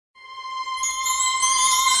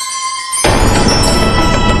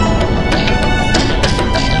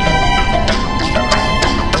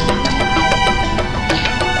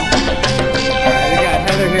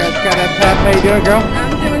How you doing, girl?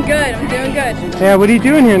 I'm doing good. I'm doing good. Yeah, what are you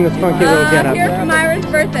doing here in this funky little getup? Here for Myra's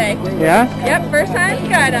birthday. Yeah? Yep, first time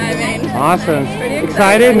skydiving. Awesome. Pretty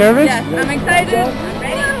Excited? Nervous? Yes, I'm excited. I'm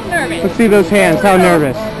ready. I'm nervous. Let's see those hands. How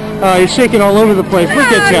nervous? Oh, you're shaking all over the place. Look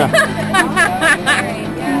at you.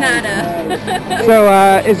 Nada. So,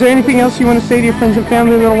 is there anything else you want to say to your friends and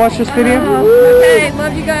family that'll watch this video? Okay,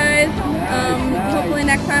 love you guys. Hopefully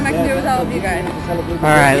next time I can do it with all of you guys. All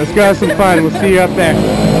right, let's go have some fun. We'll see you up there.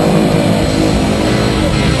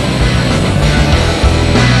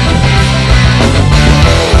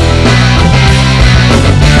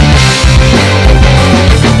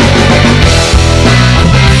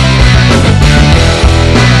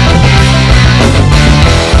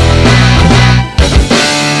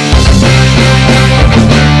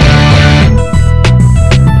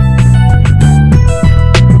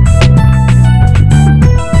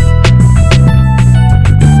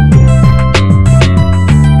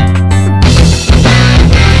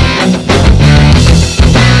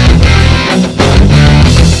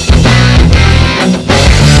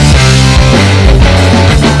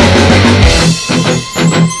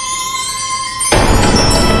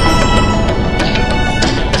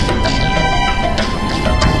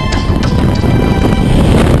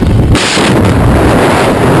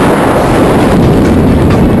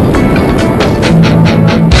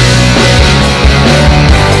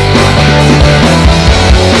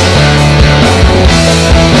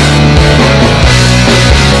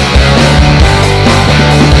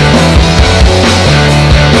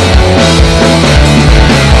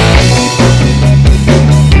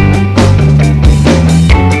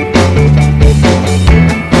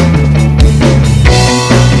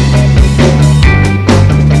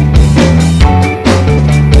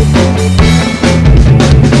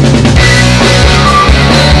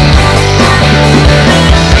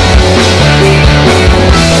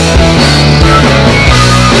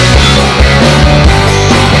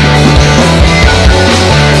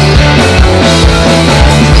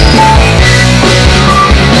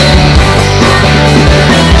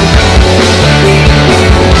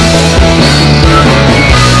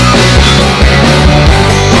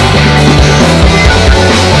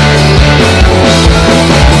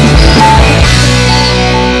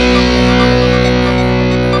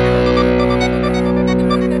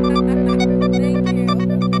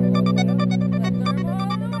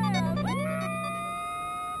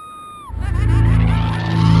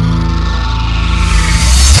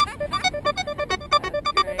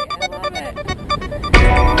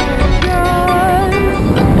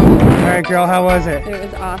 Alright, girl, how was it? It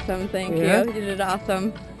was awesome, thank you. You did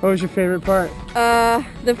awesome. What was your favorite part?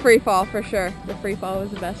 The free fall for sure. The free fall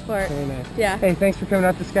was the best part. Very nice. Yeah. Hey, thanks for coming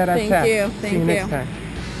out to Skydive Taft. Thank you. See you next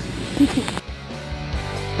time.